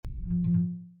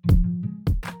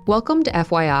Welcome to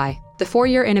FYI, the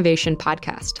Four-Year Innovation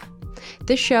Podcast.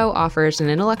 This show offers an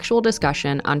intellectual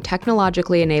discussion on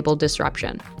technologically enabled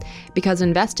disruption, because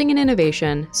investing in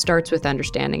innovation starts with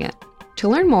understanding it. To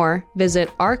learn more,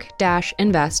 visit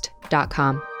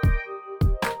arc-invest.com.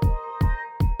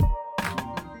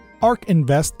 ARC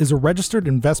Invest is a registered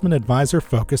investment advisor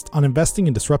focused on investing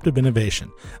in disruptive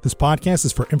innovation. This podcast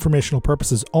is for informational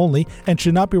purposes only and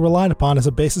should not be relied upon as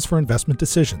a basis for investment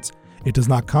decisions. It does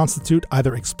not constitute,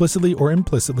 either explicitly or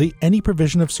implicitly, any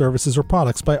provision of services or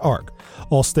products by ARC.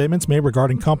 All statements made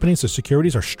regarding companies or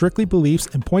securities are strictly beliefs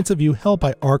and points of view held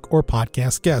by ARC or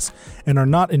podcast guests and are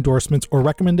not endorsements or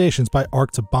recommendations by ARC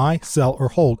to buy, sell, or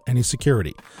hold any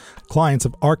security. Clients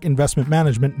of ARC Investment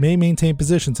Management may maintain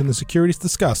positions in the securities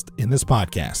discussed in this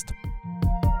podcast.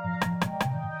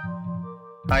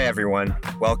 Hi, everyone.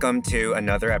 Welcome to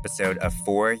another episode of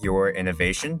For Your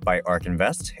Innovation by ARC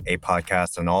Invest, a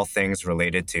podcast on all things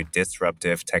related to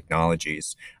disruptive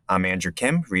technologies. I'm Andrew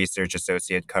Kim, Research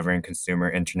Associate covering consumer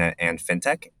internet and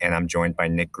fintech, and I'm joined by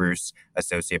Nick Gruss,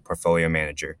 Associate Portfolio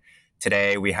Manager.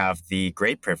 Today, we have the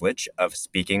great privilege of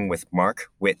speaking with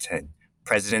Marc Whitten,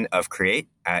 President of Create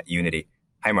at Unity.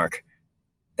 Hi, Marc.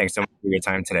 Thanks so much for your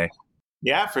time today.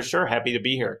 Yeah, for sure. Happy to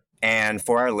be here. And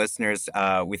for our listeners,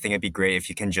 we think it'd be great if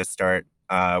you can just start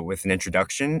with an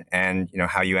introduction and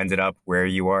how you ended up where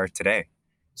you are today.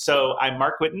 So I'm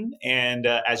Marc Whitten, and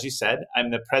as you said, I'm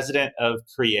the president of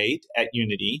Create at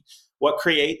Unity. What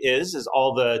Create is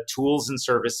all the tools and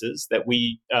services that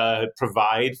we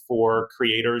provide for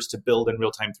creators to build in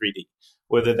real-time 3D.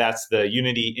 Whether that's the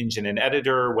Unity engine and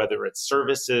editor, whether it's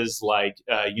services like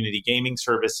Unity gaming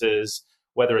services,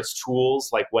 whether it's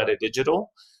tools like Weta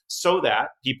Digital, so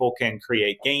that people can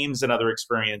create games and other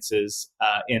experiences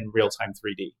in real-time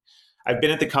 3D. I've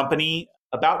been at the company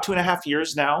about 2.5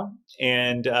 years now.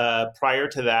 And prior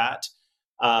to that,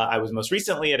 I was most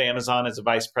recently at Amazon as a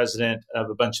vice president of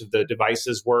a bunch of the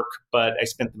devices work. But I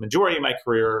spent the majority of my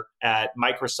career at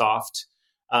Microsoft,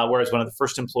 where I was one of the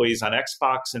first employees on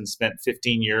Xbox and spent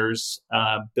 15 years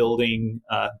building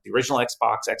the original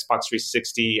Xbox, Xbox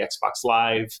 360, Xbox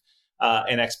Live,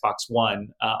 and Xbox One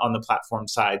on the platform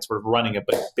side, sort of running a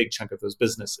big chunk of those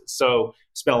businesses. So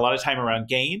spent a lot of time around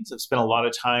games. I've spent a lot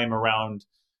of time around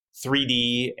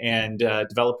 3D and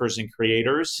developers and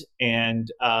creators.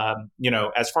 And,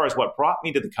 as far as what brought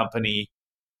me to the company,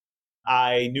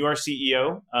 I knew our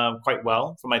CEO quite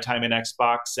well from my time in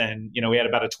Xbox. And, we had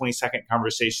about a 20-second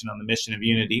conversation on the mission of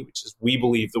Unity, which is we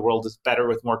believe the world is better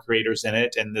with more creators in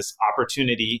it. And this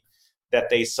opportunity that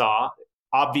they saw,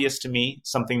 obvious to me,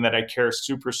 something that I care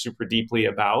super, super deeply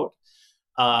about.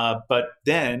 But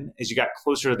then as you got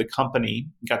closer to the company,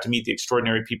 got to meet the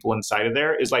extraordinary people inside of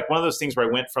there, is like one of those things where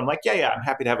I went from like, yeah, I'm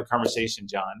happy to have a conversation,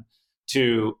 John,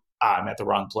 to I'm at the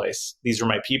wrong place. These are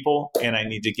my people and I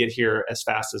need to get here as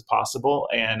fast as possible.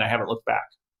 And I haven't looked back.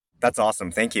 That's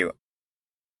awesome. Thank you.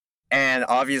 And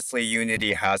obviously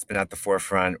Unity has been at the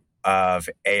forefront of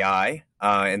AI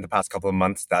in the past couple of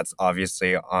months. That's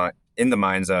obviously in the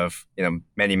minds of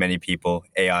many, many people,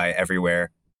 AI everywhere.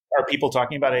 Are people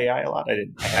talking about AI a lot? I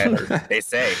heard. They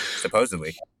say,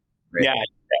 supposedly. Right? Yeah,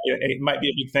 it might be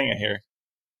a big thing, I hear.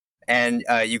 And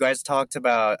you guys talked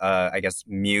about,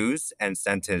 Muse and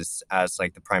Sentis as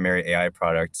like the primary AI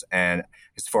products. And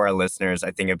just for our listeners,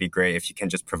 I think it'd be great if you can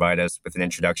just provide us with an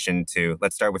introduction to,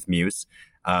 let's start with Muse.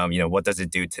 What does it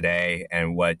do today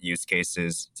and what use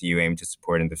cases do you aim to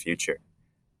support in the future?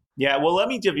 Yeah, well, let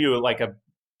me give you like a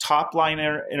top line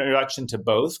introduction to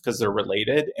both because they're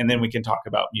related. And then we can talk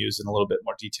about Muse in a little bit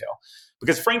more detail.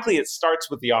 Because frankly, it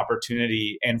starts with the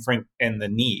opportunity and the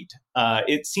need.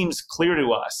 It seems clear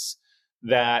to us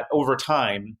that over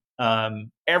time,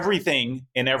 everything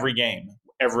in every game,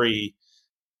 every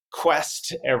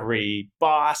quest, every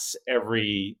boss,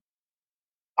 every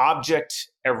object,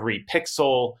 every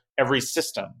pixel, every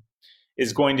system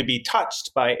is going to be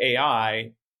touched by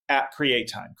AI at create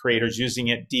time, creators using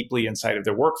it deeply inside of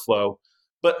their workflow,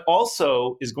 but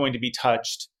also is going to be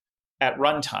touched at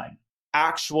runtime,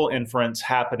 actual inference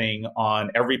happening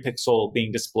on every pixel being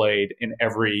displayed in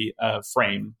every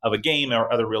frame of a game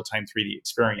or other real-time 3D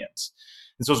experience.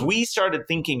 And so as we started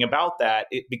thinking about that,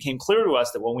 it became clear to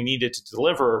us that what we needed to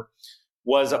deliver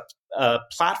was a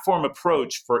platform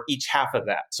approach for each half of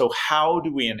that. So how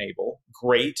do we enable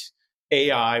great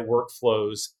AI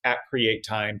workflows at create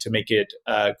time to make it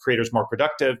creators more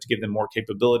productive, to give them more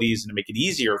capabilities, and to make it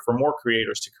easier for more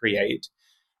creators to create?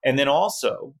 And then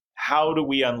also, how do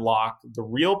we unlock the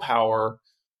real power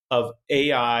of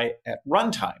AI at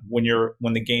runtime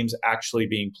when the game's actually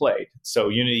being played? So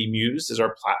Unity Muse is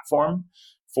our platform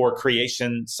for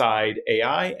creation side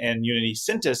AI, and Unity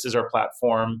Sentis is our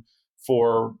platform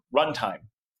for runtime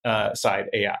side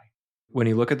AI. When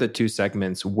you look at the two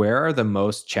segments, where are the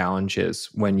most challenges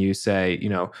when you say,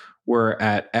 we're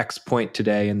at X point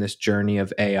today in this journey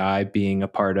of AI being a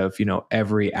part of,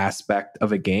 every aspect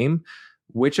of a game?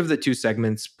 Which of the two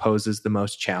segments poses the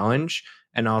most challenge?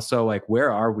 And also, like,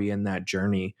 where are we in that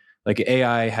journey? Like,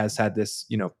 AI has had this,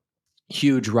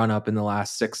 huge run up in the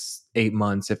last 6-8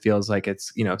 months. It feels like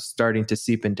it's, starting to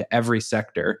seep into every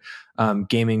sector,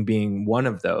 gaming being one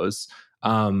of those.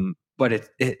 But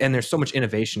and there's so much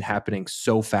innovation happening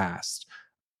so fast.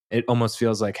 It almost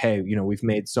feels like, hey, we've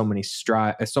made so much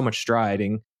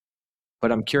striding.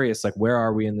 But I'm curious, like, where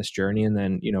are we in this journey? And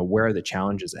then, where are the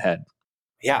challenges ahead?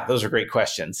 Yeah, those are great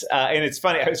questions. And it's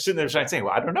funny, I was sitting there trying to say,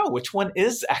 well, I don't know which one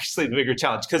is actually the bigger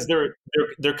challenge, because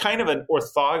they're kind of an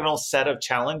orthogonal set of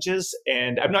challenges.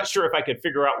 And I'm not sure if I could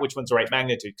figure out which one's the right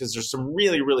magnitude, because there's some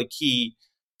really, really key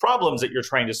problems that you're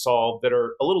trying to solve that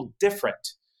are a little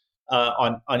different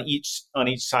on each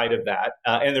side of that.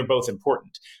 And they're both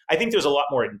important. I think there's a lot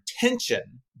more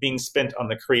intention being spent on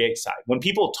the create side. When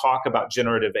people talk about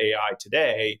generative AI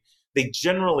today, they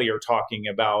generally are talking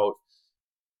about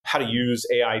how to use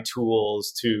AI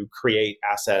tools to create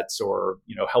assets or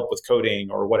help with coding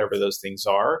or whatever those things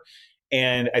are.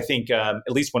 And I think at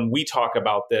least when we talk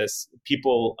about this,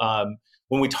 people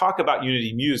when we talk about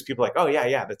Unity Muse, people are like, oh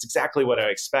yeah, that's exactly what I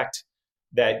expect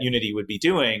that Unity would be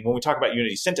doing. When we talk about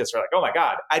Unity Synthesis, we're like, oh my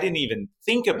God, I didn't even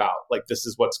think about like this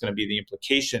is what's going to be the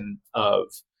implication of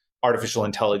artificial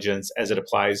intelligence as it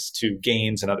applies to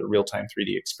games and other real-time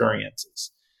 3D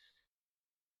experiences.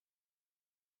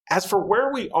 As for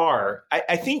where we are,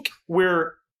 I think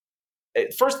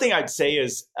first thing I'd say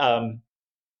is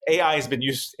AI has been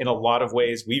used in a lot of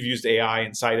ways. We've used AI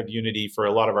inside of Unity for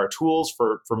a lot of our tools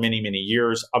for many, many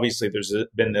years. Obviously, there's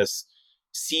been this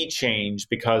sea change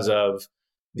because of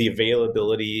the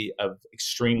availability of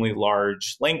extremely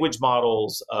large language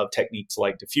models, of techniques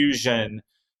like diffusion,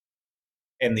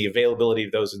 and the availability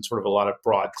of those in sort of a lot of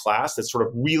broad class that sort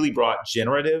of really brought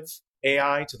generative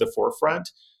AI to the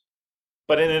forefront.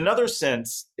 But in another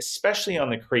sense, especially on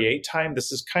the create time,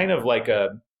 this is kind of like a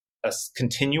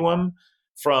continuum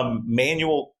from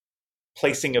manual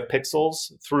placing of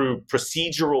pixels through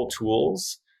procedural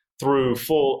tools, through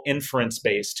full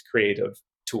inference-based creative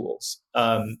tools.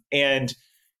 And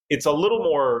it's a little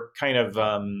more kind of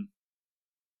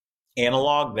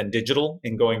analog than digital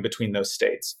in going between those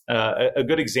states. A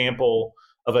good example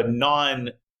of a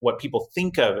what people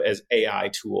think of as AI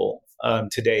tool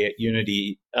today at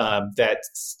Unity that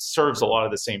serves a lot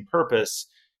of the same purpose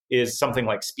is something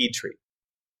like SpeedTree.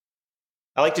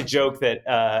 I like to joke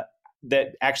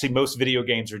that actually most video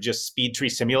games are just SpeedTree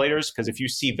simulators, because if you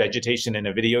see vegetation in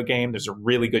a video game, there's a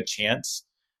really good chance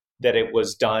that it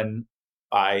was done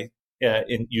by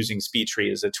in using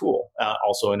SpeedTree as a tool,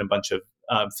 also in a bunch of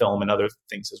film and other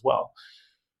things as well.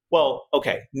 Well,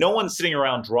 okay, no one's sitting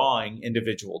around drawing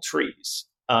individual trees.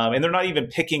 And they're not even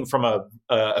picking from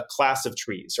a class of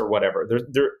trees or whatever.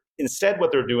 They're instead,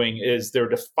 what they're doing is they're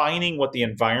defining what the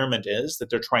environment is that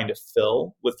they're trying to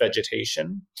fill with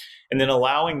vegetation, and then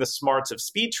allowing the smarts of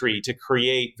SpeedTree to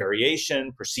create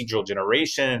variation, procedural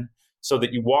generation, so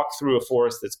that you walk through a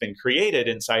forest that's been created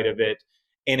inside of it,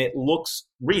 and it looks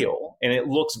real, and it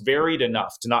looks varied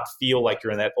enough to not feel like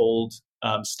you're in that old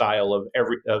style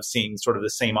of seeing sort of the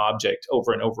same object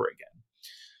over and over again.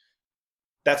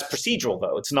 That's procedural,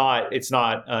 though. It's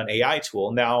not an AI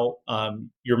tool. Now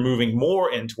you're moving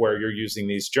more into where you're using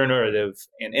these generative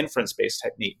and inference-based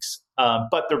techniques.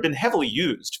 But they've been heavily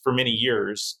used for many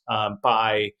years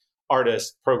by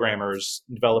artists, programmers,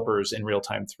 developers in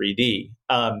real-time 3D.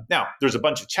 Now, there's a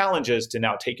bunch of challenges to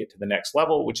now take it to the next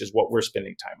level, which is what we're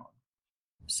spending time on.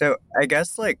 So I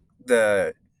guess like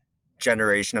the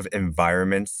generation of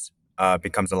environments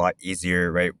becomes a lot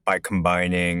easier, right, by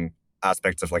combining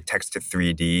aspects of like text to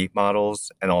 3D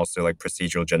models and also like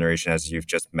procedural generation, as you've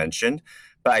just mentioned.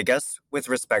 But I guess with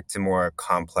respect to more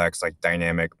complex, like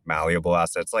dynamic, malleable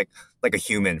assets, like a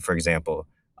human, for example,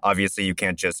 obviously you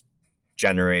can't just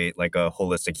generate like a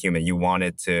holistic human. You want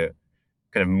it to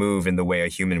kind of move in the way a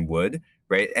human would,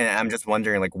 right? And I'm just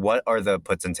wondering, like, what are the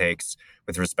puts and takes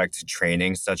with respect to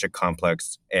training such a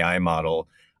complex AI model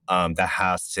that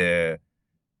has to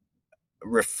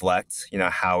reflect,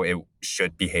 how it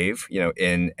should behave,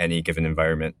 in any given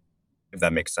environment, if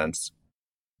that makes sense.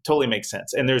 Totally makes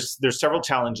sense. And there's several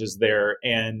challenges there,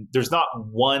 and there's not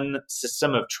one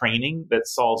system of training that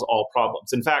solves all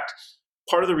problems. In fact,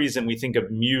 part of the reason we think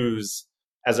of Muse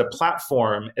as a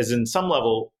platform is, in some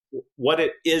level, what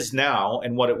it is now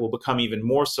and what it will become even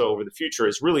more so over the future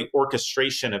is really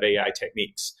orchestration of AI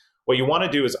techniques. What you want to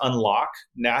do is unlock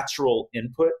natural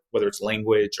input, whether it's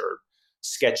language or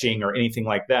sketching or anything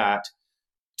like that,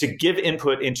 to give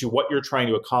input into what you're trying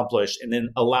to accomplish and then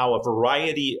allow a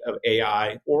variety of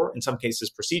AI, or in some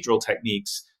cases procedural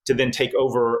techniques, to then take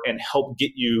over and help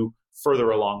get you further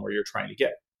along where you're trying to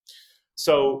get.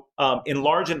 So in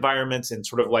large environments and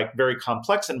sort of like very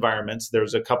complex environments,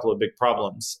 there's a couple of big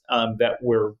problems that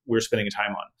we're spending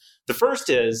time on. The first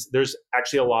is there's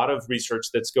actually a lot of research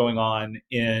that's going on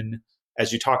in,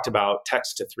 as you talked about,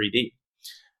 text to 3D.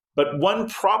 But one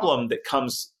problem that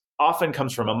often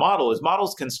comes from a model is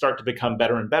models can start to become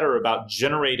better and better about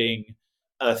generating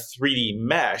a 3D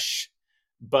mesh,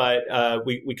 but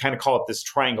we kind of call it this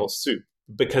triangle soup,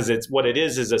 because it's what it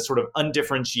is a sort of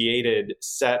undifferentiated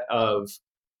set of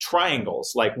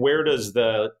triangles. Like, where does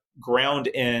the ground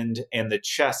end and the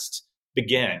chest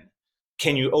begin?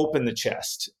 Can you open the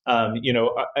chest? And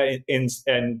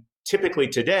typically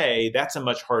today, that's a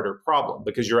much harder problem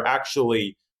because you're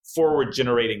actually forward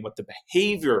generating what the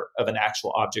behavior of an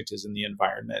actual object is in the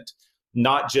environment,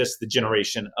 not just the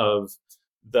generation of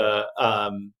the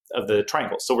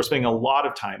triangles. So we're spending a lot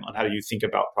of time on how do you think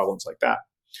about problems like that.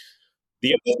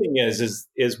 The other thing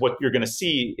is what you're going to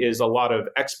see is a lot of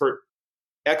expert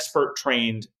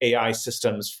trained AI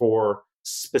systems for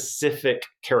specific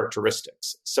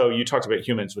characteristics. So you talked about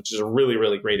humans, which is a really,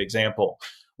 really great example.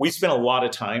 We spent a lot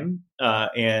of time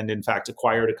and in fact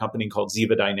acquired a company called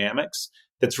Ziva Dynamics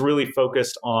that's really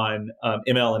focused on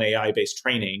ML and AI based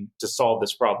training to solve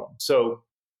this problem. So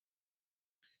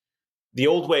the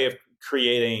old way of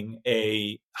creating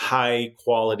a high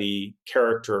quality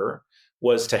character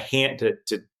was to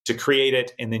create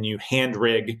it, and then you hand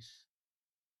rig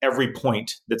every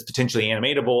point that's potentially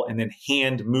animatable and then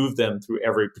hand move them through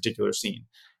every particular scene.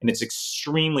 And it's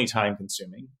extremely time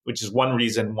consuming, which is one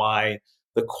reason why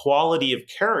the quality of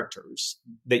characters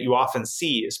that you often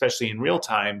see, especially in real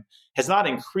time, has not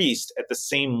increased at the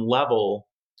same level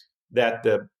that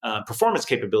the performance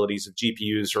capabilities of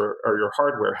GPUs or your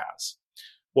hardware has.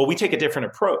 Well, we take a different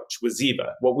approach with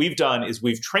Ziva. What we've done is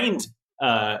we've trained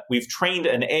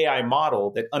an AI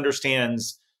model that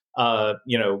understands a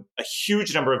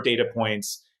huge number of data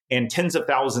points and tens of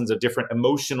thousands of different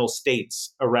emotional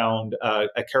states around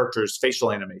a character's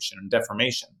facial animation and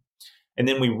deformation. And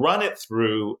then we run it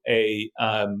through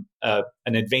an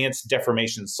advanced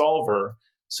deformation solver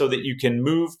so that you can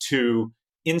move to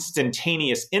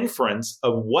instantaneous inference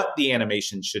of what the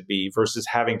animation should be versus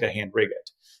having to hand rig it.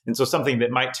 And so something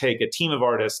that might take a team of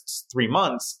artists 3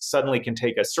 months suddenly can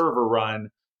take a server run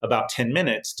about 10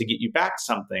 minutes to get you back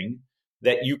something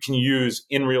that you can use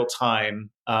in real time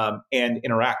and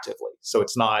interactively. So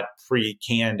it's not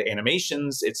pre-canned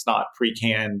animations. It's not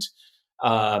pre-canned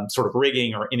sort of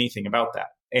rigging or anything about that.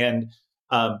 And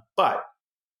but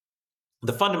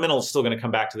the fundamental is still going to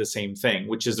come back to the same thing,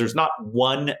 which is there's not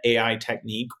one AI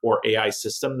technique or AI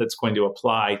system that's going to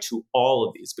apply to all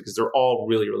of these because they're all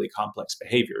really, really complex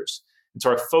behaviors. And so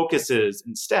our focus is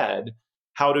instead,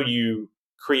 how do you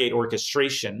create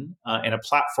orchestration and a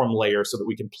platform layer so that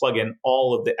we can plug in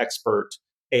all of the expert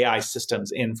AI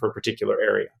systems in for a particular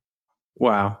area?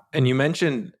 Wow. And you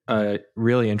mentioned a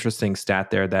really interesting stat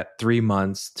there, that 3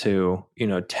 months to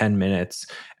 10 minutes.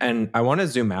 And I want to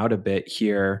zoom out a bit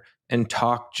here and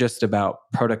talk just about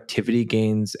productivity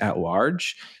gains at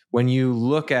large. When you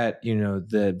look at,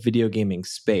 the video gaming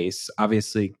space,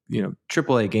 obviously,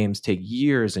 AAA games take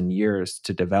years and years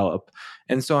to develop.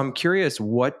 And so I'm curious,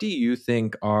 what do you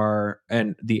think are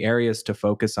the areas to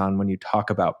focus on when you talk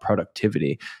about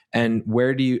productivity? And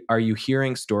are you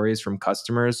hearing stories from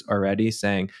customers already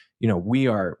saying, we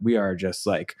are just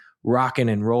like rocking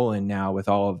and rolling now with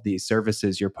all of these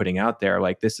services you're putting out there.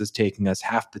 Like, this is taking us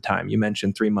half the time. You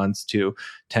mentioned 3 months to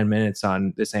 10 minutes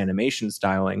on this animation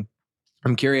styling.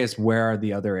 I'm curious, where are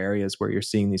the other areas where you're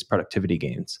seeing these productivity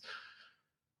gains?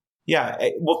 Yeah.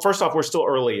 Well, first off, we're still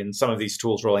early in some of these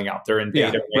tools rolling out. They're in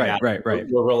beta right now.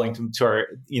 We're rolling to our,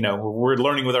 we're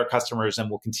learning with our customers and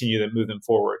we'll continue to move them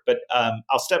forward. But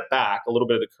I'll step back a little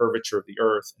bit of the curvature of the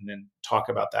earth and then talk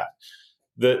about that.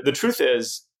 The truth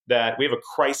is that we have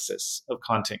a crisis of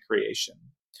content creation.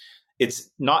 It's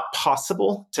not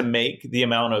possible to make the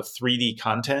amount of 3D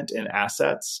content and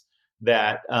assets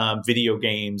that video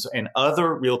games and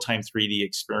other real-time 3D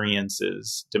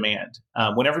experiences demand.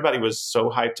 When everybody was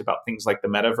so hyped about things like the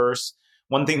metaverse,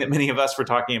 one thing that many of us were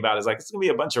talking about is like, it's going to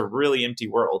be a bunch of really empty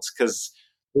worlds because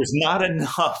there's not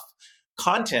enough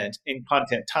content in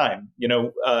content time.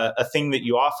 A thing that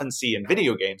you often see in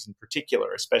video games in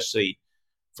particular, especially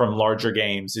from larger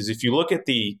games, is if you look at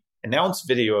the announced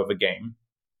video of a game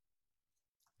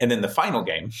and then the final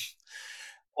game,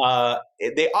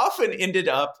 they often ended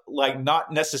up like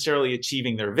not necessarily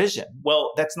achieving their vision.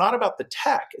 Well, that's not about the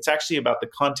tech. It's actually about the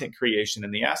content creation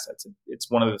and the assets.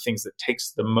 It's one of the things that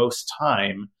takes the most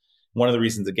time. One of the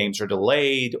reasons the games are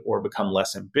delayed or become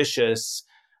less ambitious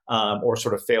or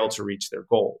sort of fail to reach their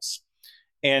goals.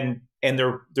 And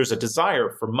there's a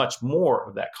desire for much more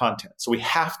of that content. So we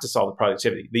have to solve the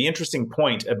productivity. The interesting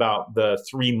point about the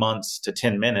 3 months to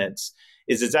 10 minutes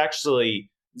is it's actually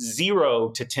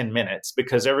 0 to 10 minutes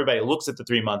because everybody looks at the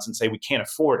 3 months and say, we can't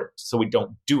afford it, so we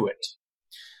don't do it.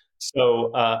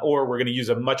 So, or we're going to use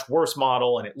a much worse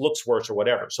model and it looks worse or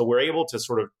whatever. So we're able to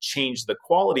sort of change the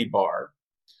quality bar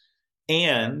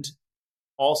and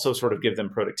also sort of give them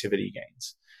productivity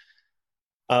gains.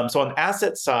 So on the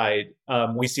asset side,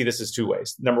 we see this as two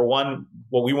ways. Number one,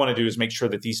 what we want to do is make sure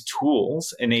that these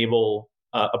tools enable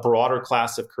a broader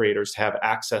class of creators to have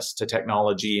access to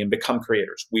technology and become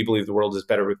creators. We believe the world is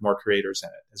better with more creators in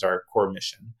it, is our core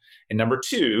mission. And number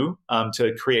two,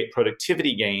 to create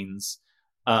productivity gains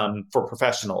for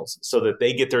professionals so that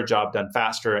they get their job done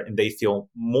faster and they feel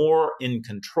more in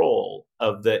control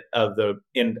of the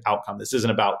end outcome. This isn't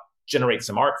about generate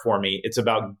some art for me. It's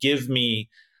about give me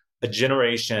a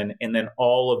generation and then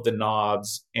all of the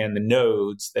knobs and the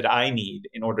nodes that I need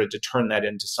in order to turn that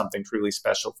into something truly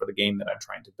special for the game that I'm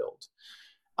trying to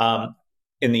build.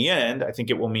 In the end, I think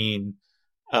it will mean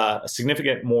a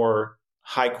significant more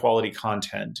high quality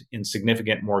content in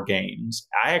significant more games.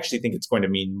 I actually think it's going to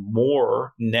mean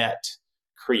more net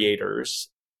creators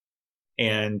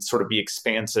and sort of be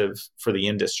expansive for the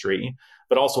industry,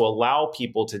 but also allow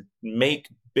people to make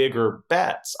bigger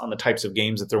bets on the types of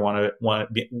games that they want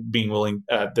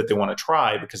to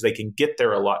try, because they can get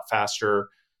there a lot faster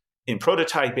in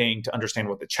prototyping to understand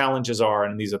what the challenges are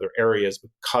in these other areas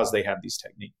because they have these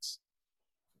techniques.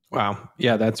 Wow.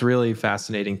 Yeah, that's really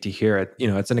fascinating to hear. It,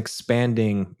 it's an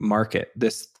expanding market.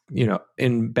 This,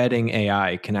 embedding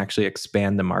AI can actually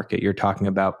expand the market. You're talking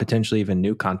about potentially even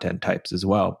new content types as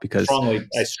well, because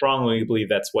I strongly believe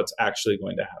that's what's actually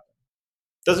going to happen.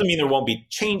 Doesn't mean there won't be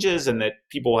changes and that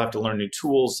people will have to learn new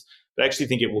tools, but I actually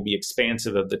think it will be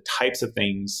expansive of the types of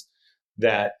things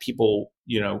that people,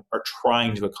 are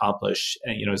trying to accomplish,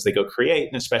 as they go create,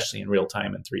 and especially in real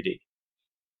time in 3D.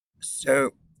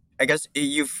 So I guess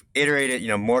you've iterated,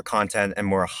 more content and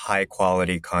more high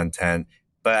quality content.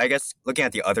 But I guess looking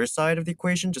at the other side of the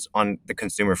equation, just on the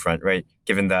consumer front, right?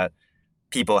 Given that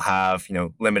people have,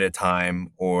 limited time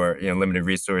or, limited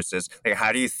resources, like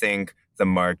how do you think the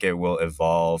market will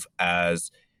evolve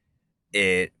as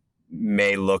it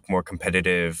may look more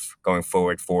competitive going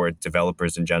forward for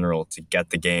developers in general to get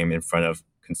the game in front of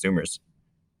consumers?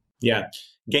 Yeah.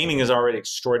 Gaming is already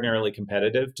extraordinarily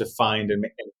competitive to find and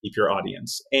keep your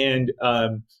audience. And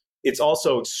it's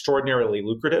also extraordinarily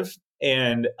lucrative.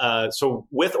 And so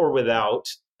with or without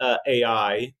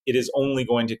AI, it is only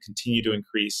going to continue to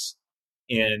increase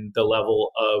in the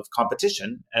level of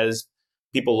competition as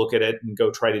people look at it and go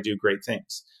try to do great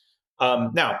things.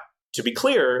 Now, to be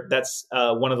clear, that's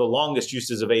one of the longest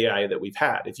uses of AI that we've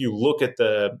had. If you look at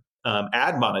the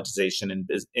ad monetization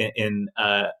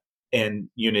in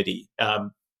Unity,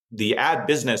 the ad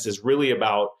business is really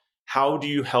about how do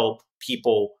you help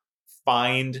people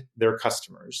find their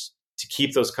customers to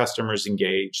keep those customers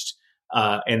engaged,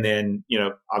 and then,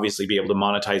 obviously be able to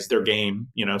monetize their game,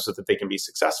 so that they can be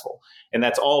successful. And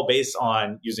that's all based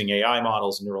on using AI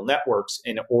models and neural networks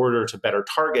in order to better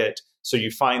target. So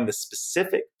you find the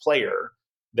specific player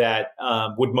that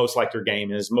would most like your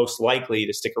game and is most likely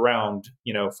to stick around,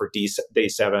 for day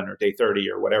 7 or day 30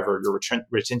 or whatever your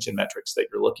retention metrics that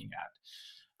you're looking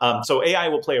at. So AI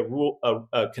will play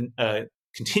a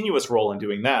continuous role in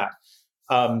doing that.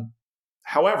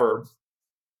 However,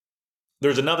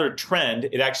 there's another trend.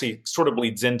 It actually sort of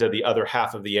bleeds into the other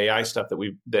half of the AI stuff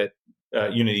that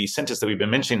Unity Synthesis that we've been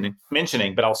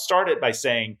mentioning. But I'll start it by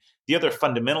saying the other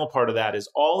fundamental part of that is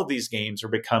all of these games are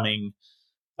becoming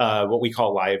what we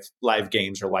call live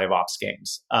games or live ops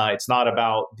games. It's not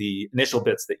about the initial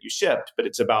bits that you shipped, but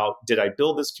it's about, did I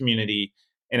build this community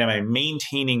and am I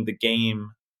maintaining the game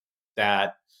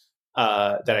that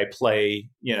I play,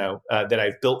 that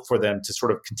I've built for them to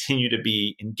sort of continue to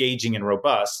be engaging and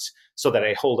robust so that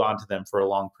I hold on to them for a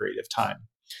long period of time.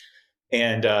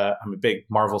 And I'm a big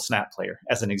Marvel Snap player,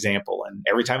 as an example. And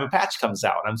every time a patch comes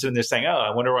out, I'm sitting there saying, "Oh,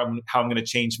 I wonder how I'm going to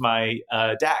change my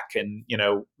DAC, and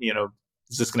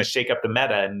is this going to shake up the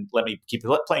meta and let me keep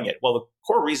playing it?" Well, the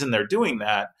core reason they're doing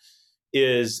that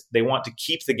is they want to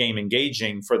keep the game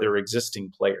engaging for their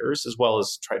existing players, as well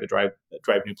as try to drive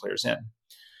new players in.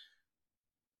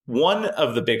 One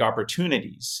of the big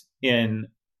opportunities in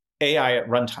AI at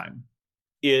runtime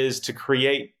is to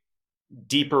create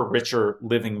deeper, richer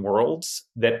living worlds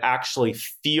that actually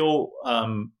feel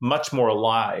much more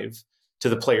alive to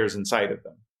the players inside of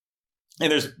them.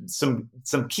 And there's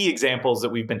some key examples that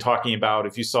we've been talking about.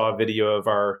 If you saw a video of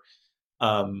our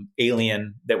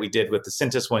Alien that we did with the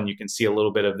Syntis one, you can see a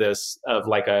little bit of this, of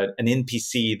like an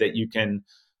NPC that you can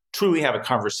truly have a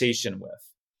conversation with,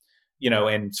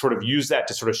 and sort of use that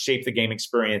to sort of shape the game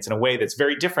experience in a way that's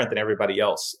very different than everybody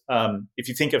else. If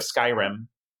you think of Skyrim,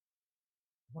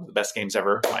 one of the best games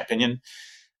ever, in my opinion,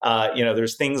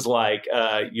 there's things like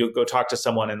you'll go talk to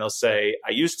someone and they'll say,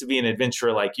 I used to be an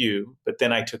adventurer like you, but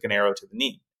then I took an arrow to the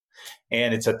knee.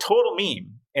 And it's a total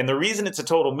meme. And the reason it's a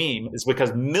total meme is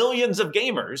because millions of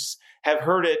gamers have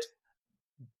heard it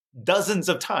dozens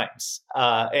of times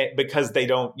because they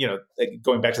don't,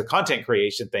 going back to the content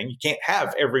creation thing,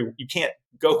 you can't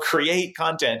go create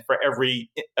content for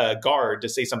every guard to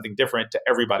say something different to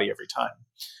everybody every time.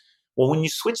 Well, when you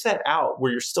switch that out,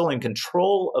 where you're still in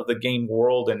control of the game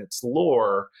world and its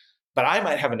lore, but I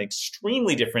might have an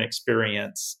extremely different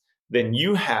experience than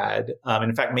you had.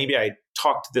 In fact, maybe I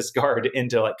talked this guard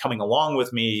into like coming along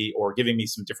with me or giving me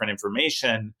some different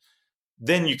information.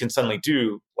 Then you can suddenly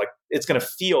do it's going to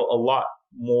feel a lot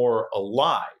more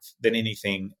alive than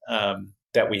anything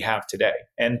that we have today.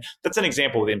 And that's an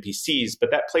example with NPCs,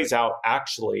 but that plays out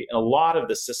actually in a lot of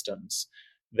the systems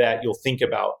that you'll think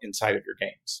about inside of your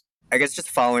games. I guess just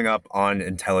following up on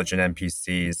intelligent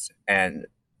NPCs and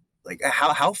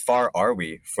how far are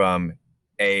we from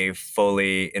a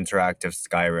fully interactive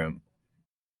Skyrim?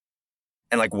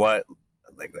 And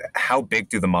how big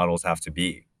do the models have to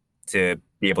be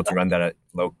able to run that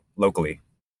locally?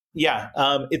 Yeah,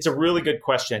 it's a really good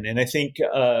question. And I think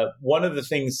one of the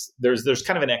things, there's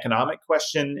kind of an economic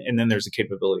question, and then there's a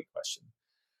capability question.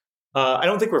 I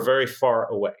don't think we're very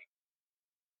far away.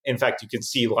 In fact, you can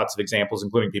see lots of examples,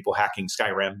 including people hacking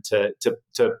Skyrim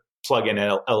to plug in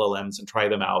LLMs and try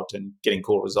them out and getting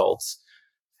cool results.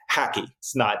 Hacky.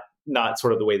 It's not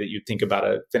sort of the way that you think about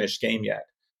a finished game yet.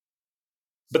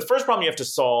 But the first problem you have to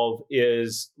solve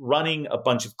is running a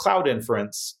bunch of cloud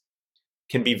inference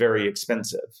can be very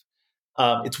expensive.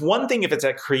 It's one thing if it's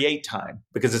at create time,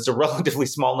 because it's a relatively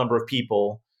small number of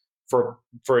people for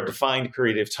a defined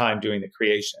period of time doing the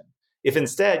creation. If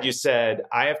instead you said,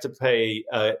 I have to pay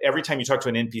every time you talk to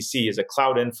an NPC is a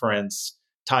cloud inference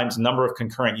times number of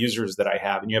concurrent users that I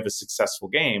have, and you have a successful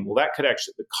game, well,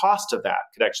 the cost of that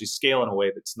could actually scale in a way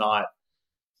that's not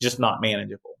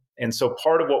manageable. And so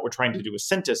part of what we're trying to do with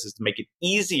Syntis is to make it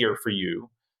easier for you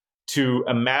to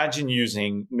imagine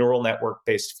using neural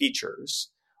network-based features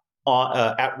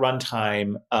at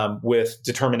runtime with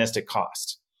deterministic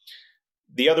cost.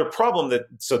 The other problem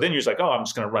so then you're like, oh, I'm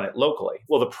just going to run it locally.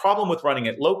 Well, the problem with running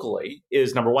it locally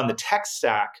is, number one, the tech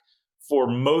stack for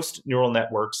most neural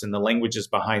networks and the languages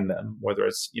behind them, whether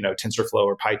it's TensorFlow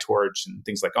or PyTorch and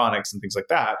things like Onyx and things like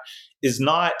that,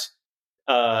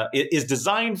 it is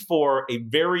designed for a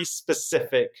very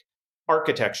specific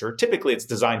architecture. Typically, it's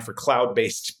designed for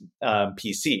cloud-based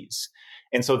PCs.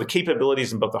 And so the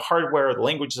capabilities in both the hardware, the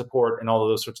language support, and all of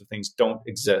those sorts of things don't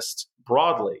exist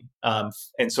broadly.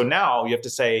 And so now you have to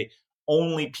say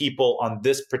only people on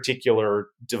this particular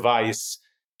device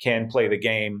can play the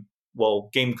game. Well,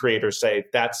 game creators say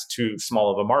that's too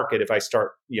small of a market if I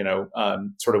start,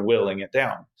 sort of whittling it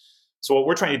down. So what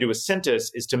we're trying to do with Syntis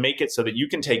is to make it so that you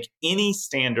can take any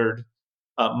standard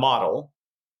model,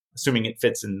 assuming it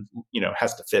fits in,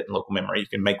 has to fit in local memory. You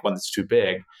can make one that's too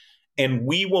big. And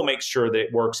we will make sure that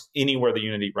it works anywhere the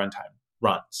Unity runtime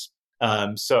runs.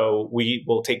 So we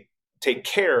will take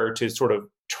care to sort of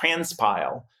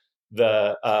transpile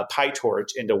the PyTorch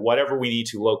into whatever we need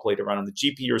to locally to run on the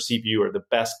GPU or CPU or the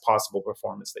best possible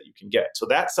performance that you can get. So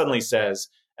that suddenly says,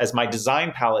 as my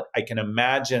design palette, I can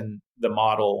imagine the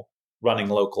model running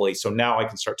locally. So now I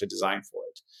can start to design for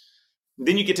it.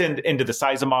 Then you get into the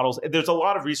size of models. There's a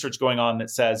lot of research going on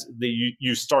that says that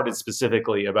you started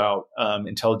specifically about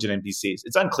intelligent NPCs.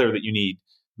 It's unclear that you need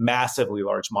massively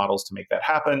large models to make that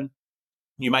happen.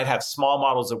 You might have small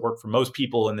models that work for most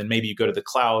people, and then maybe you go to the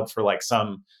cloud for like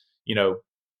some,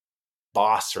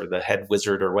 boss or the head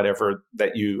wizard or whatever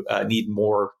that you need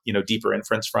more, deeper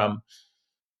inference from.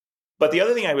 But the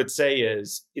other thing I would say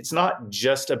is it's not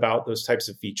just about those types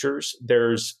of features.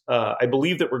 I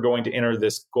believe that we're going to enter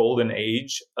this golden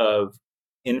age of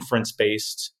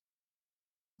inference-based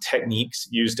techniques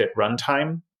used at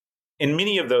runtime. And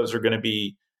many of those are going to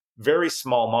be very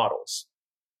small models.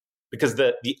 Because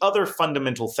the other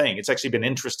fundamental thing, it's actually been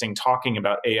interesting talking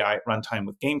about AI at runtime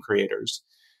with game creators,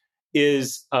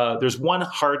 is there's one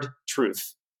hard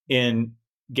truth in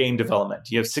game development.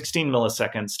 You have 16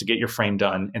 milliseconds to get your frame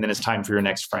done, and then it's time for your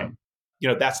next frame.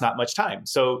 that's not much time.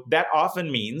 So that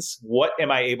often means, what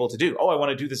am I able to do? Oh, I want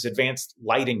to do this advanced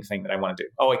lighting thing that I want to do.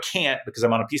 Oh, I can't because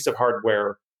I'm on a piece of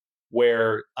hardware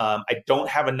where I don't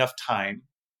have enough time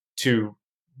to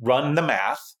run the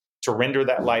math to render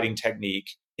that lighting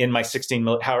technique in my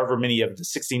however many of the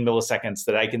 16 milliseconds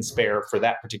that I can spare for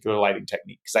that particular lighting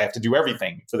technique, because I have to do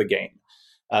everything for the game.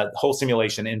 The whole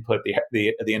simulation input,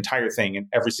 the entire thing in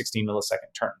every 16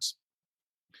 millisecond turns.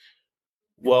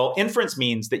 Well, inference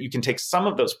means that you can take some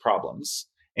of those problems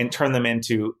and turn them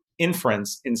into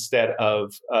inference instead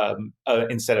of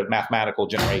mathematical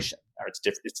generation. Or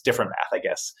it's different math, I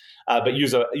guess, but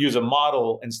use a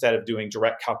model instead of doing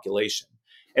direct calculation.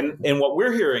 And what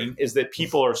we're hearing is that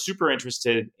people are super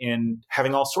interested in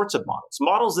having all sorts of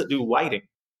models that do lighting.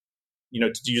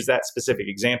 To use that specific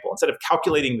example, instead of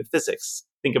calculating the physics,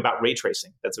 think about ray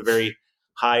tracing. That's a very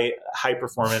high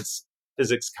performance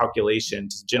physics calculation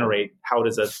to generate how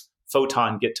does a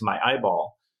photon get to my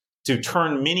eyeball, to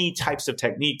turn many types of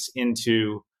techniques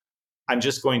into, I'm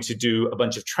just going to do a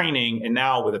bunch of training. And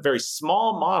now with a very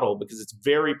small model, because it's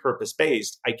very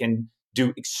purpose-based, I can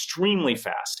do extremely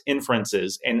fast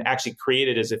inferences and actually create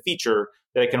it as a feature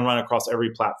that I can run across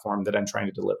every platform that I'm trying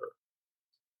to deliver.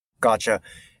 Gotcha.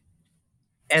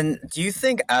 And do you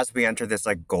think as we enter this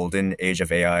golden age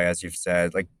of AI, as you've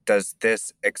said, does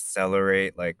this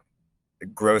accelerate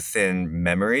growth in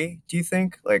memory, do you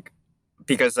think?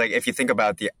 Because if you think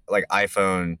about the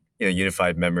iPhone,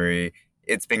 unified memory,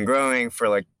 it's been growing for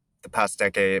the past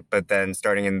decade, but then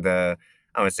starting in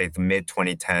I would say the mid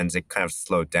 2010s, it kind of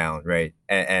slowed down, right?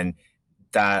 And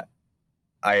that,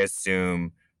 I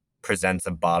assume, presents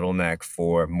a bottleneck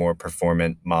for more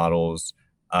performant models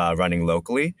running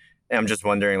locally. And I'm just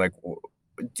wondering,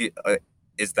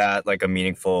 is that a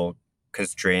meaningful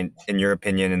constraint in your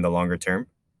opinion in the longer term?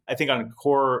 I think on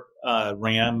core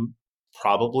RAM,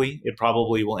 it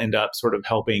probably will end up sort of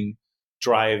helping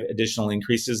drive additional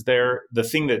increases there. The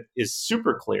thing that is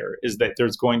super clear is that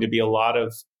there's going to be a lot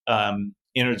of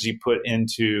energy put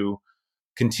into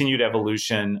continued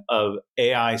evolution of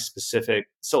AI-specific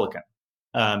silicon.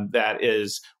 That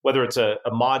is, whether it's a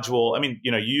module,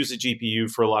 you use a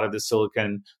GPU for a lot of the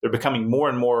silicon. They're becoming more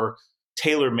and more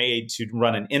tailor-made to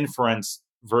run an inference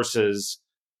versus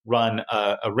run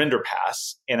a render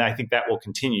pass. And I think that will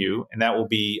continue, and that will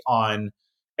be on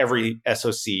every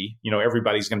SoC.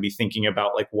 Everybody's going to be thinking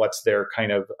about what's their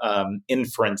kind of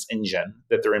inference engine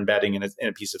that they're embedding in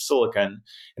a piece of silicon.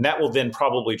 And that will then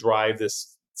probably drive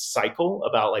this cycle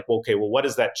about what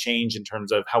does that change in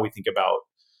terms of how we think about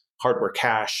hardware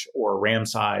cache or RAM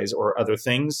size or other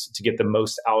things to get the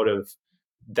most out of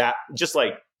that, just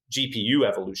like GPU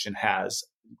evolution has,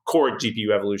 core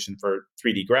GPU evolution for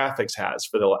 3D graphics has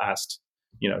for the last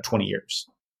 20 years.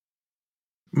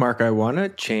 Marc, I want to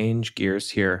change gears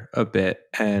here a bit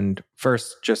and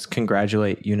first just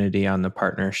congratulate Unity on the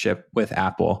partnership with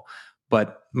Apple.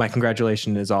 But my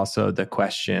congratulation is also the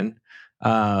question.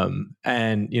 And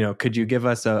could you give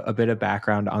us a bit of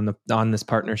background on this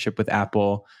partnership with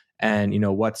Apple, and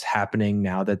what's happening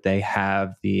now that they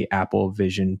have the Apple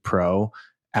Vision Pro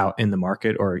out in the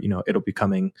market, or it'll be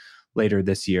coming later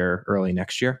this year, early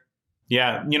next year?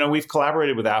 Yeah, we've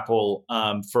collaborated with Apple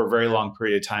for a very long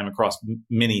period of time across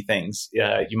many things.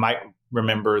 You might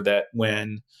remember that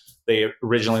when they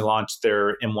originally launched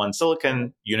their M1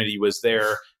 silicon, Unity was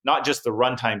there, not just the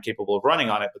runtime capable of running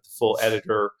on it, but the full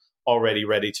editor already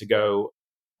ready to go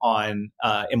on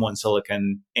M1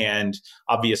 silicon. And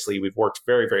obviously, we've worked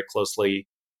very, very closely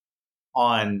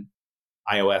on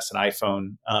iOS and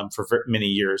iPhone for many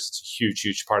years. It's a huge,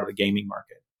 huge part of the gaming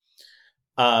market.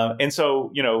 And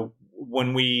so,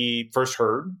 when we first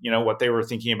heard, what they were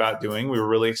thinking about doing, we were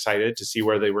really excited to see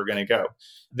where they were going to go.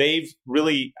 They've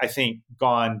really, I think,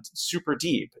 gone super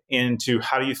deep into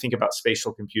how do you think about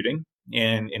spatial computing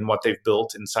and what they've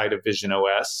built inside of Vision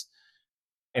OS.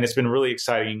 And it's been really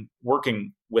exciting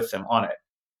working with them on it.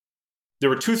 There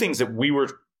were two things that we were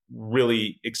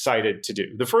really excited to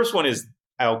do. The first one is,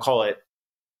 I'll call it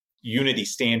Unity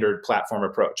standard platform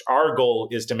approach. Our goal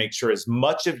is to make sure as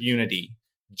much of Unity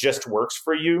just works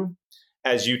for you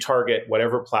as you target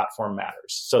whatever platform matters,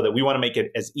 so that we want to make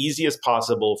it as easy as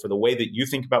possible for the way that you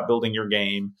think about building your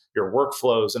game, your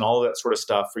workflows, and all of that sort of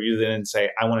stuff for you to then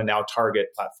say, I want to now target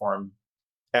platform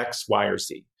X, Y, or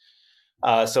Z.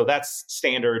 So that's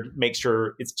standard. Make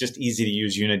sure it's just easy to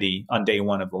use Unity on day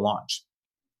one of the launch.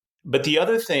 But the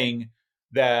other thing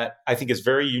that I think is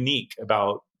very unique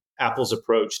about Apple's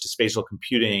approach to spatial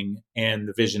computing and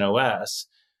the Vision OS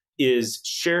is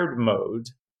shared mode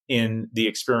in the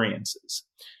experiences.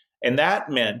 And that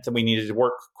meant that we needed to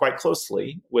work quite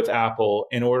closely with Apple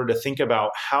in order to think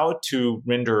about how to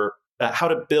render how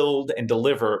to build and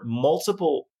deliver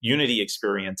multiple Unity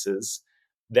experiences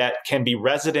that can be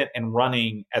resident and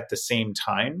running at the same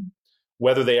time,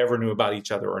 whether they ever knew about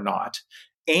each other or not,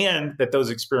 and that those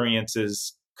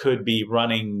experiences could be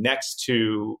running next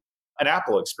to an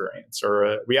Apple experience or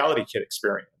a Reality Kit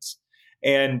experience.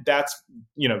 And that's,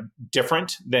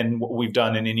 different than what we've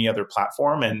done in any other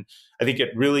platform. And I think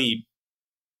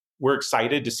we're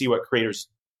excited to see what creators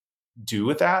do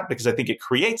with that, because I think it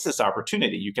creates this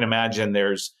opportunity. You can imagine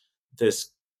there's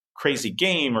this crazy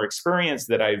game or experience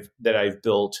that I've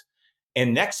built,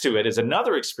 and next to it is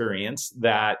another experience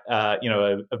that a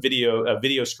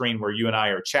video screen where you and I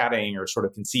are chatting or sort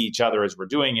of can see each other as we're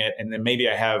doing it, and then maybe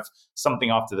I have something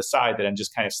off to the side that I'm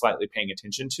just kind of slightly paying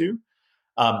attention to.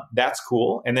 That's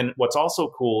cool. And then what's also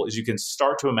cool is you can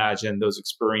start to imagine those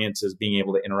experiences being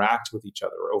able to interact with each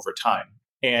other over time.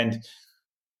 And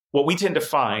what we tend to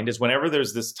find is whenever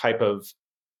there's this type of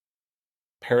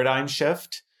paradigm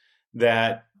shift,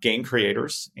 that game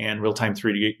creators and real-time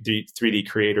 3D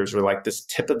creators are like this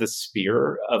tip of the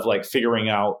spear of like figuring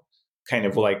out kind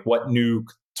of like what new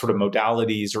sort of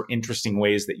modalities or interesting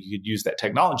ways that you could use that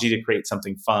technology to create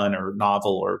something fun or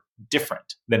novel or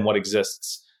different than what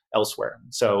exists elsewhere.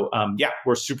 So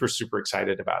we're super, super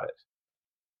excited about it.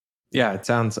 Yeah, it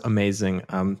sounds amazing.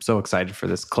 I'm so excited for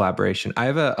this collaboration. I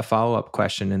have a follow-up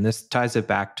question, and this ties it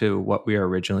back to what we were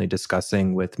originally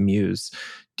discussing with Muse.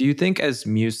 Do you think as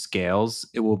Muse scales,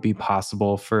 it will be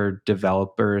possible for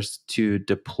developers to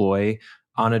deploy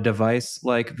on a device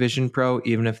like Vision Pro,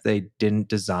 even if they didn't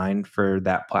design for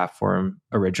that platform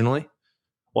originally?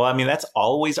 Well, I mean, that's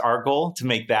always our goal, to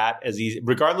make that as easy.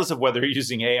 Regardless of whether you're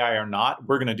using AI or not,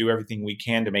 we're going to do everything we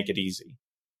can to make it easy.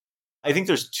 I think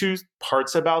there's two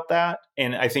parts about that,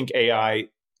 and I think AI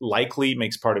likely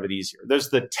makes part of it easier. There's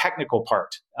the technical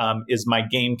part. Is my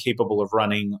game capable of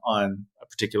running on a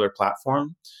particular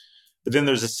platform? But then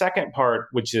there's a second part,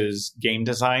 which is game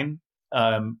design,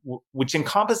 which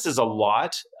encompasses a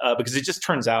lot, because it just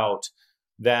turns out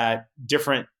that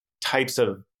different types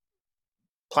of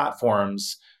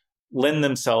platforms lend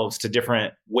themselves to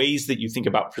different ways that you think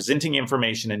about presenting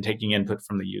information and taking input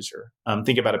from the user.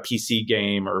 Think about a PC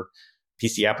game or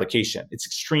PC application. It's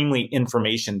extremely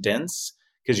information dense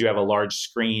because you have a large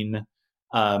screen.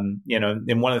 And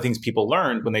one of the things people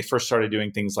learned when they first started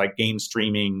doing things like game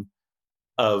streaming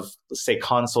of, let's say,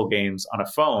 console games on a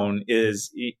phone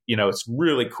is, it's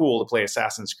really cool to play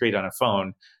Assassin's Creed on a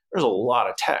phone. There's a lot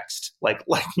of text. Like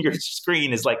your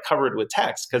screen is like covered with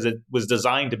text because it was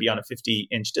designed to be on a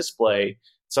 50-inch display.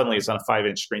 Suddenly it's on a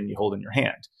 5-inch screen you hold in your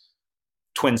hand.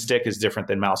 Twin stick is different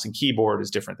than mouse and keyboard, is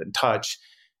different than touch.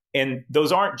 And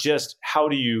those aren't just how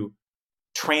do you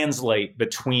translate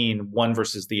between one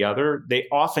versus the other. They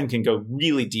often can go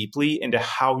really deeply into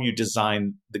how you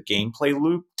design the gameplay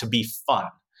loop to be fun.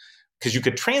 Because you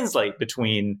could translate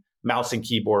between mouse and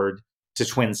keyboard to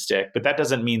twin stick, but that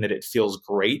doesn't mean that it feels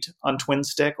great on twin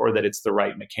stick or that it's the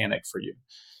right mechanic for you.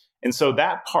 And so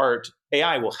that part,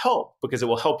 AI will help because it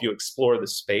will help you explore the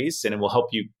space and it will help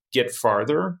you get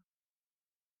farther.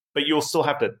 But you'll still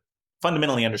have to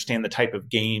fundamentally understand the type of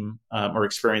game or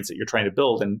experience that you're trying to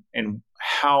build and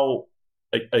how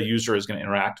a user is going to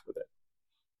interact with it.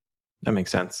 That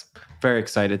makes sense. Very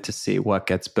excited to see what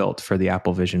gets built for the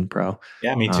Apple Vision Pro.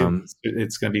 Yeah, me too.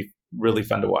 It's going to be really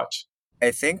fun to watch. I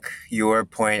think your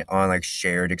point on like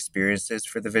shared experiences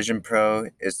for the Vision Pro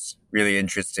is really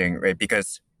interesting, right?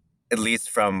 Because at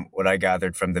least from what I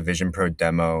gathered from the Vision Pro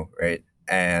demo, right,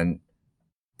 and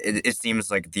it seems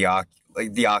like the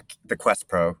Quest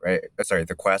Pro, right? Sorry,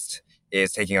 the Quest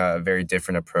is taking a very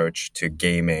different approach to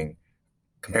gaming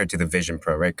compared to the Vision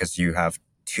Pro, right? Because you have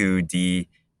 2D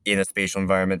in a spatial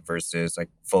environment versus like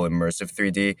full immersive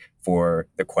 3D for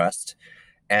the Quest.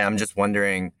 And I'm just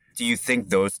wondering, do you think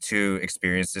those two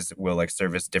experiences will like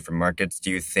service different markets?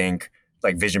 Do you think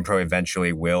like Vision Pro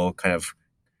eventually will kind of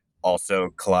also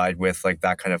collide with like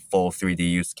that kind of full 3D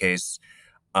use case?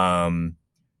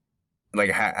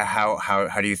 Like how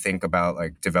do you think about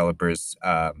like developers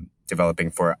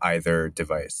developing for either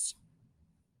device?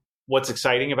 What's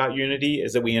exciting about Unity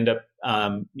is that we end up,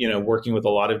 working with a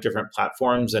lot of different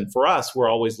platforms. And for us, we're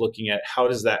always looking at how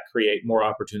does that create more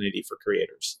opportunity for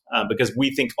creators? Because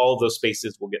we think all of those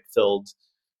spaces will get filled.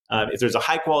 If there's a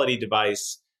high quality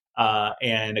device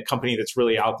and a company that's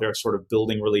really out there sort of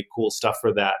building really cool stuff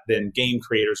for that, then game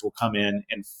creators will come in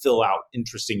and fill out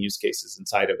interesting use cases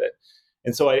inside of it.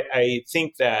 And so I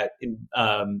think that,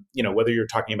 whether you're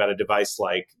talking about a device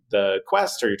like the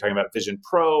Quest or you're talking about Vision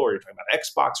Pro or you're talking about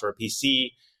Xbox or a PC,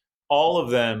 all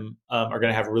of them are going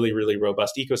to have really, really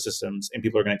robust ecosystems and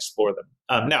people are going to explore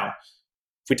them. Now,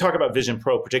 if we talk about Vision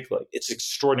Pro particularly, it's an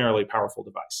extraordinarily powerful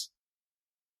device.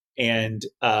 And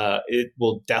it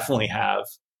will definitely have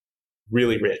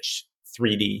really rich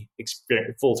 3D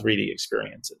experience, full 3D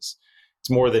experiences. It's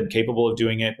more than capable of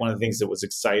doing it. One of the things that was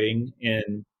exciting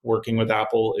in working with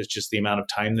Apple is just the amount of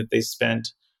time that they spent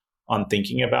on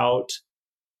thinking about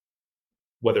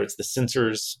whether it's the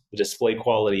sensors, the display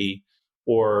quality,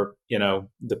 or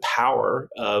the power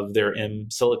of their M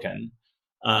silicon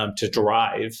to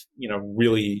drive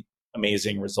really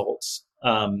amazing results.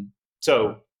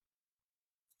 So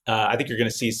I think you're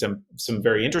going to see some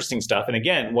very interesting stuff. And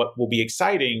again, what will be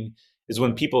exciting is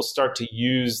when people start to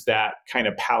use that kind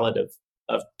of palette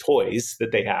of toys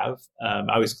that they have. I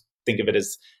always think of it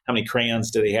as how many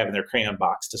crayons do they have in their crayon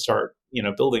box to start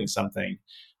building something.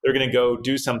 They're going to go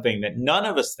do something that none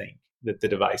of us think that the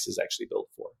device is actually built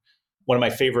for. One of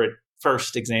my favorite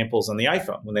first examples on the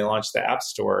iPhone when they launched the App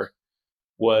Store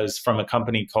was from a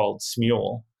company called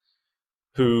Smule,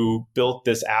 who built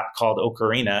this app called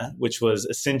Ocarina, which was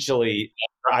essentially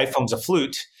your iPhone's a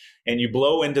flute, and you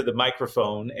blow into the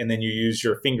microphone, and then you use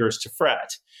your fingers to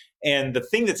fret. And the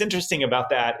thing that's interesting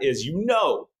about that is,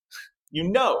 no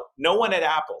one at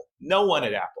Apple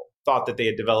thought that they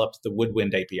had developed the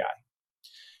Woodwind API.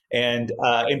 And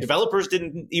developers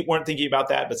weren't thinking about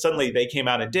that, but suddenly they came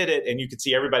out and did it, and you could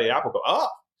see everybody at Apple go, oh,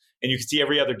 and you could see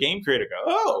every other game creator go,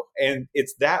 oh. And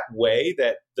it's that way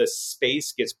that the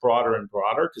space gets broader and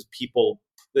broader because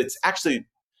it's actually,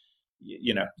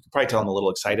 you can probably tell I'm a little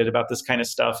excited about this kind of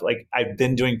stuff. Like, I've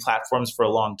been doing platforms for a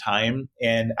long time,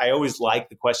 and I always like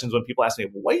the questions when people ask me,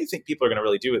 well, what do you think people are going to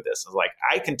really do with this? I was like,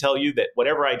 I can tell you that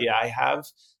whatever idea I have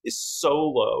is so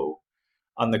low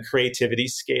on the creativity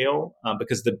scale,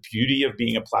 because the beauty of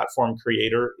being a platform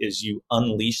creator is you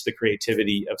unleash the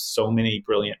creativity of so many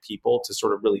brilliant people to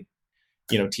sort of really,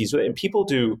 tease with it. And people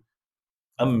do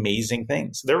amazing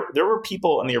things. There were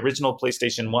people on the original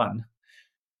PlayStation 1.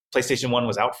 PlayStation 1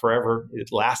 was out forever. It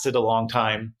lasted a long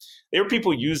time. There were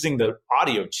people using the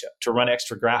audio chip to run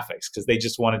extra graphics because they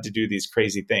just wanted to do these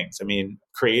crazy things. I mean,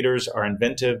 creators are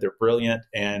inventive, they're brilliant,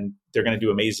 and they're going to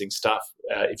do amazing stuff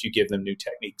if you give them new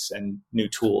techniques and new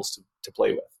tools to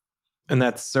play with. And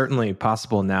that's certainly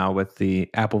possible now with the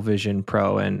Apple Vision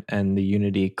Pro and the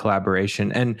Unity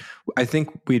collaboration. And I think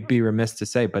we'd be remiss to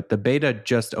say, but the beta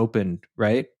just opened,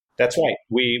 right? That's right.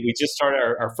 We just started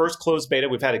our first closed beta.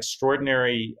 We've had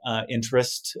extraordinary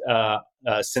interest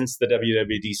since the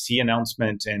WWDC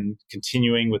announcement, and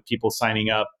continuing with people signing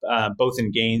up, both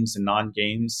in games and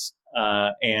non-games.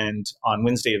 And on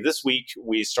Wednesday of this week,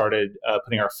 we started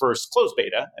putting our first closed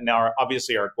beta. And now,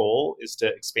 obviously, our goal is to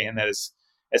expand that as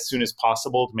soon as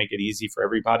possible to make it easy for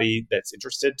everybody that's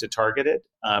interested to target it.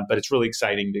 But it's really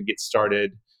exciting to get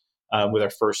started with our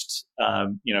first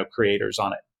creators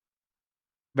on it.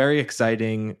 Very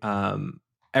exciting.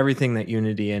 Everything that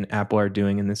Unity and Apple are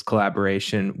doing in this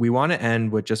collaboration. We want to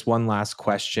end with just one last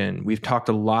question. We've talked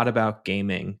a lot about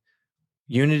gaming.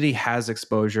 Unity has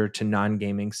exposure to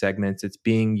non-gaming segments. It's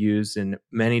being used in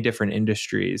many different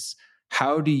industries.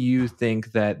 How do you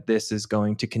think that this is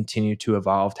going to continue to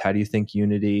evolve? How do you think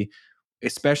Unity,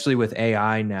 especially with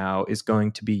AI now, is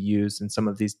going to be used in some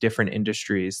of these different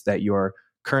industries that you're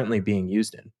currently being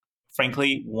used in?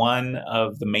 Frankly, one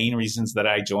of the main reasons that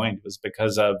I joined was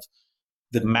because of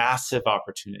the massive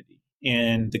opportunity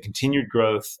in the continued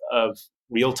growth of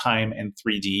real-time and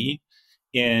 3D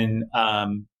in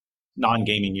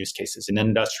non-gaming use cases, in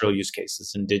industrial use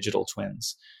cases, in digital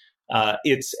twins.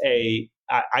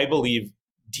 I believe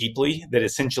deeply that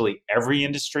essentially every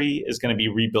industry is going to be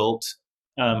rebuilt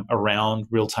around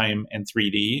real-time and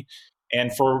 3D.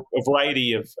 And for a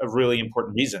variety of really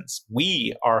important reasons.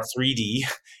 We are 3D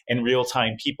and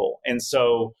real-time people. And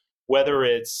so whether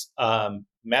it's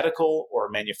medical or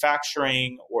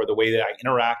manufacturing or the way that I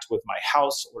interact with my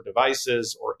house or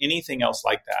devices or anything else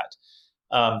like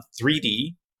that,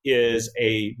 3D is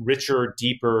a richer,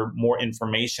 deeper, more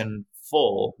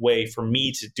information-full way for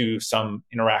me to do some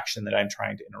interaction that I'm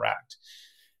trying to interact.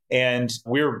 And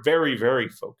we're very, very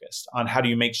focused on how do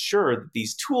you make sure that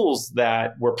these tools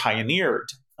that were pioneered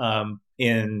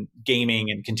in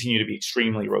gaming and continue to be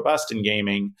extremely robust in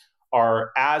gaming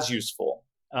are as useful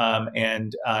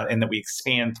and that we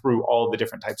expand through all of the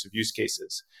different types of use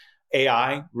cases.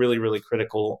 AI, really, really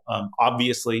critical.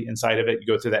 Obviously, inside of it, you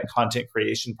go through that content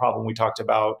creation problem we talked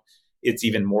about. It's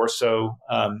even more so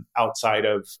outside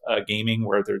of gaming,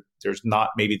 where there's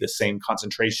not maybe the same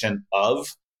concentration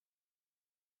of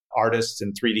artists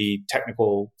and 3D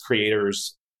technical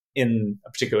creators in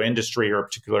a particular industry or a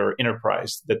particular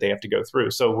enterprise that they have to go through.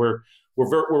 So we're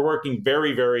working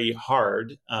very, very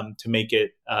hard to make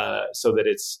it so that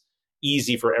it's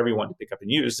easy for everyone to pick up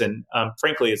and use. And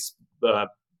frankly, it's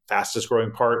fastest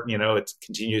growing part. It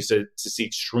continues to see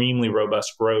extremely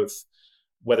robust growth,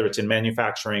 whether it's in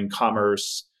manufacturing,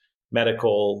 commerce,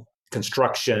 medical,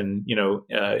 construction,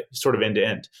 sort of end to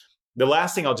end. The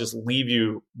last thing I'll just leave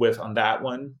you with on that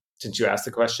one, since you asked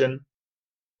the question,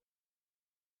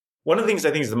 one of the things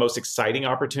I think is the most exciting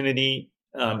opportunity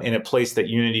in a place that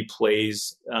Unity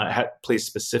plays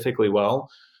specifically well.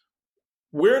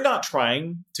 We're not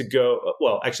trying to go,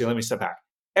 well, actually, let me step back.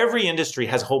 Every industry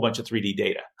has a whole bunch of 3D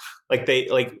data. Like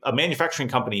a manufacturing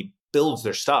company builds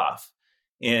their stuff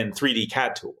in 3D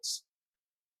CAD tools.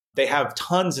 They have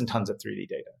tons and tons of 3D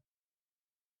data.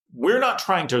 We're not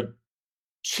trying to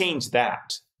change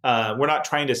that. We're not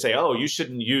trying to say, oh, you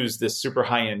shouldn't use this super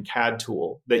high-end CAD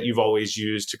tool that you've always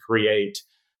used to create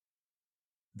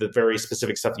the very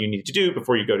specific stuff you need to do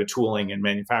before you go to tooling and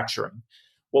manufacturing.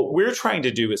 What we're trying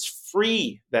to do is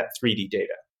free that 3D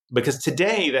data, because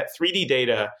today that 3D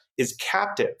data is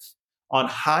captive on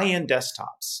high-end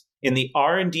desktops in the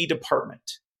R&D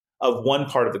department of one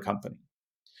part of the company.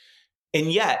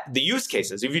 And yet the use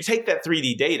cases, if you take that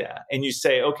 3D data and you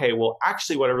say, okay, well,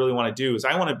 actually what I really want to do is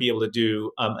I want to be able to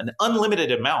do an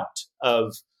unlimited amount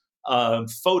of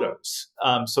photos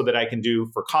so that I can do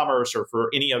for commerce or for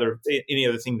any other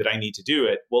thing that I need to do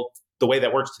it. Well, the way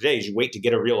that works today is you wait to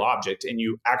get a real object and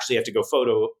you actually have to go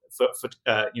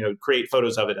create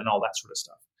photos of it and all that sort of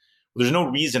stuff. Well, there's no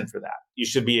reason for that. You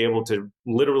should be able to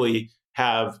literally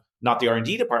have not the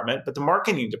R&D department, but the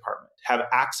marketing department have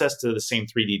access to the same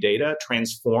 3D data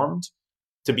transformed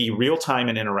to be real-time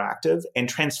and interactive, and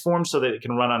transformed so that it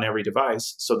can run on every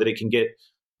device, so that it can get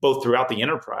both throughout the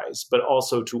enterprise, but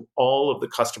also to all of the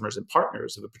customers and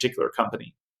partners of a particular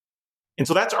company. And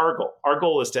so that's our goal. Our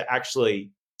goal is to actually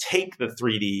take the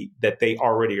 3D that they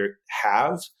already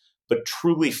have, but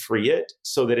truly free it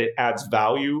so that it adds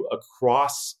value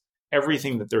across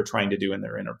everything that they're trying to do in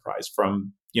their enterprise,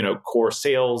 from core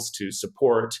sales to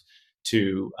support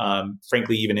to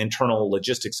frankly even internal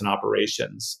logistics and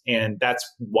operations. And that's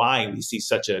why we see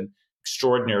such an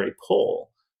extraordinary pull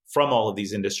from all of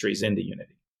these industries into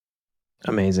Unity.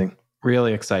 Amazing.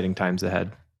 Really exciting times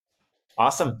ahead.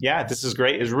 Awesome. Yeah, this is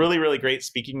great. It's really, really great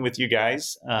speaking with you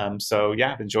guys. So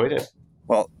yeah, I've enjoyed it.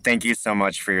 Well, thank you so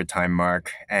much for your time,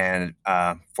 Marc. And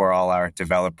for all our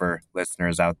developer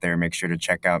listeners out there, make sure to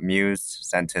check out Muse,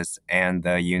 Centis, and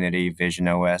the Unity Vision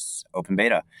OS Open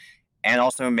Beta. And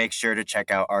also make sure to check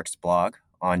out Arc's blog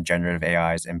on generative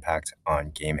AI's impact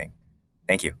on gaming.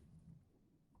 Thank you.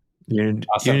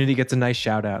 Awesome. Unity gets a nice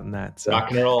shout out in that. So. Rock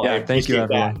and roll. Yeah, thank you,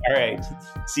 everyone. That. All right.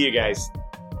 See you guys.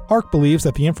 Arc believes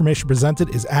that the information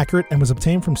presented is accurate and was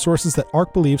obtained from sources that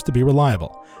Arc believes to be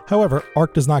reliable. However,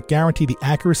 Arc does not guarantee the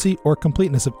accuracy or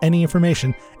completeness of any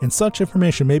information, and such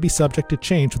information may be subject to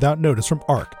change without notice from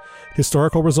Arc.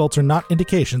 Historical results are not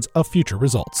indications of future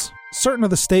results. Certain of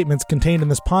the statements contained in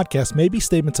this podcast may be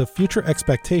statements of future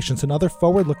expectations and other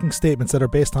forward-looking statements that are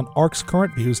based on Arc's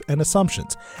current views and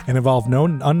assumptions, and involve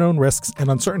known and unknown risks and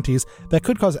uncertainties that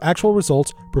could cause actual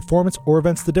results, performance, or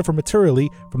events to differ materially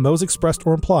from those expressed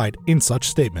or implied in such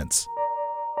statements.